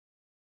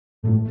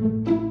Bonjour,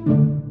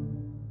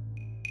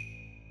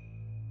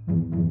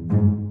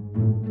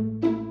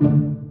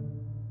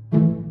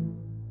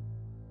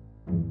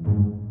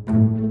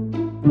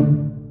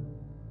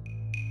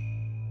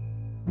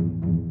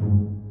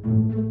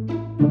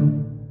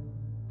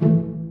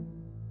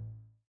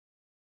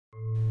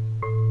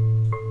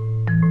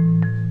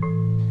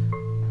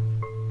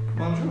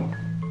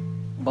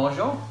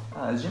 Bonjour,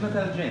 je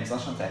m'appelle James,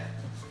 enchanté.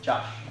 Josh,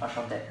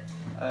 enchanté.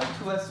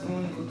 Tu es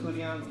un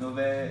étudiant nouveau,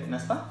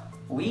 n'est-ce pas?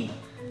 Oui,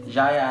 j'ai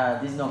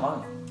 19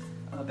 ans.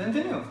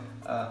 Bienvenue.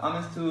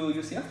 Aimes-tu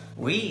UCF?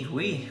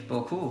 Oui,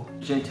 beaucoup.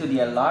 J'étudie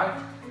l'art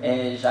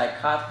et j'ai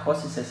 4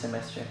 courses ce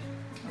semestre.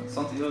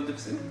 Sont-ils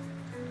difficiles?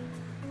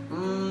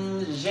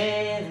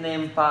 Je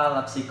n'aime pas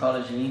la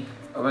psychologie.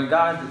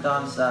 Regarde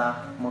dans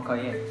mon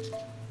cahier.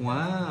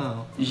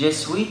 Wow. Je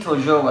suis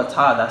toujours en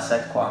retard à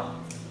cette cours.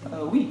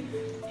 Oui,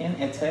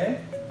 en été,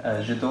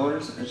 je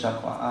dors, je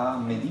crois, à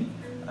midi.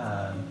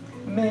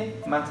 Mais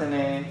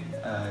maintenant,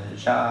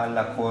 j'ai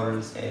la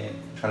course et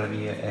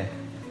travailler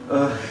et...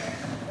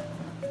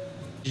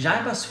 J'ai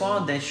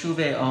besoin de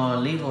trouver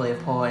un livre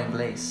pour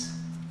anglais.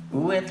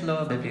 Où est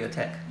la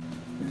bibliothèque?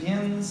 Viens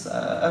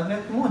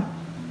avec moi.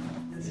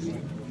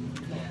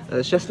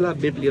 Chez la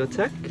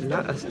bibliothèque,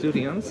 les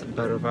étudiants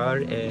peuvent voir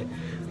et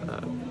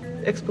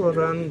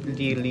explorer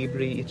les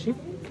livres ici.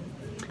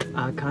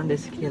 Quand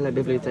est-ce que la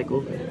bibliothèque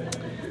ouvre?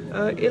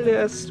 Il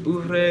est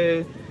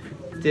ouvert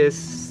de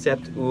 7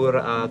 heures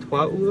à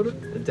 3 heures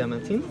du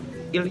matin.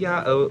 Il y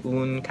a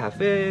un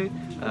café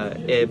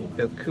et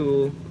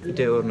beaucoup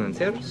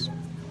d'ordinateurs.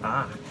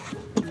 Ah,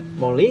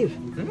 mon livre?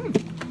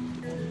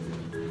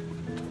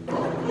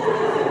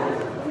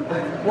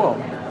 Wow.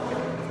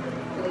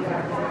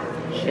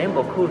 J'aime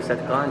beaucoup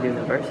cette grande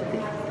université.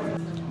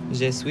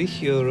 Je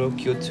suis heureux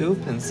que tu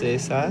penses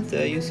ça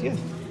à UCF.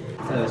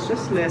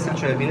 Chez le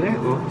centre-ville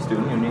ou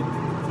États-Unis,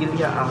 il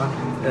y a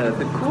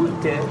beaucoup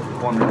de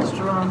bons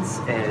restaurants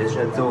et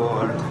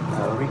j'adore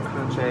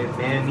rencontrer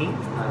Benny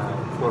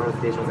pour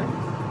déjeuner.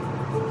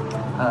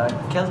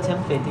 Quel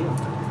temps fait-il?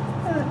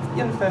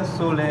 Il fait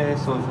soleil,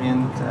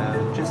 souriant,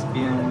 juste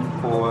bien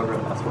pour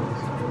asseoir.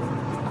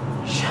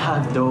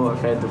 J'adore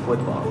faire du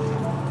football.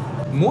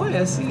 Moi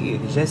aussi,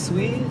 je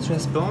suis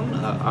très bon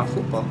à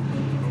football.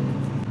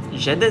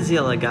 Je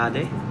désire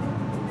regarder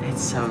et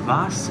ça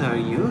va sur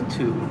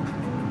YouTube.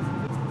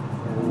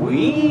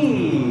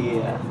 Oui!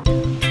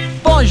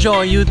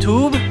 Bonjour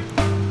YouTube!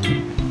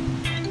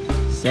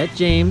 C'est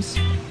James.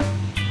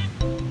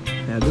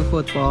 Faire du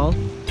football.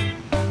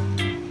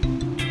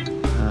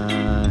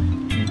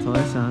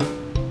 Intéressant.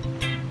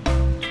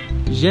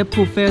 Je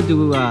peux faire du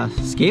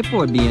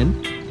skateboard bien.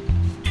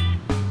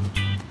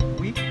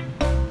 Oui.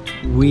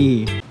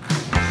 Oui.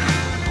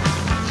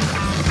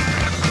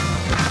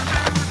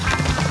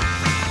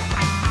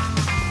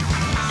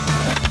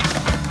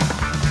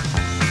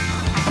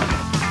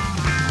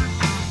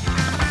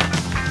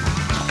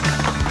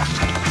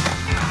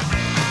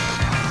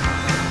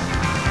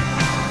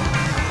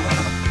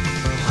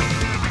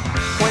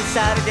 One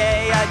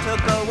Saturday I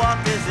took a walk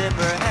to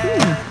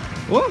Zipperhead.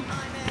 Oh!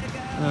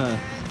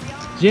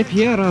 J'ai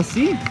Pierre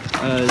aussi.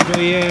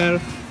 Joyer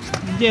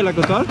de la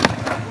guitare.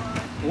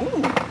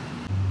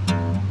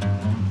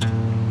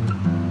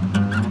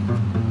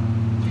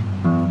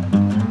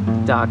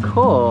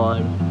 D'accord.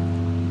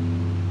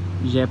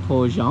 J'ai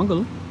pour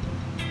jungle.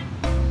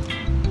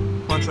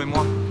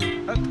 Montrez-moi.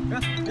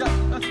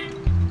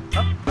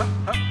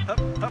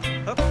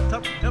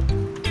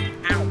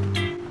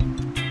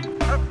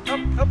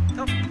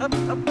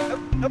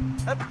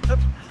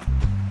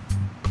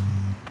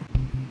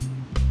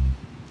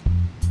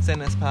 Ce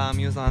n'est pas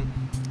amusant.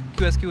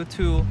 Qu'est-ce que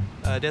tu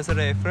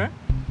désirais faire?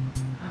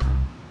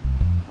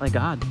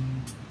 Regarde,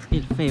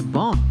 il fait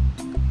bon.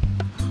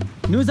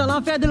 Nous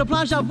allons faire de la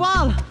planche à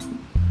voile.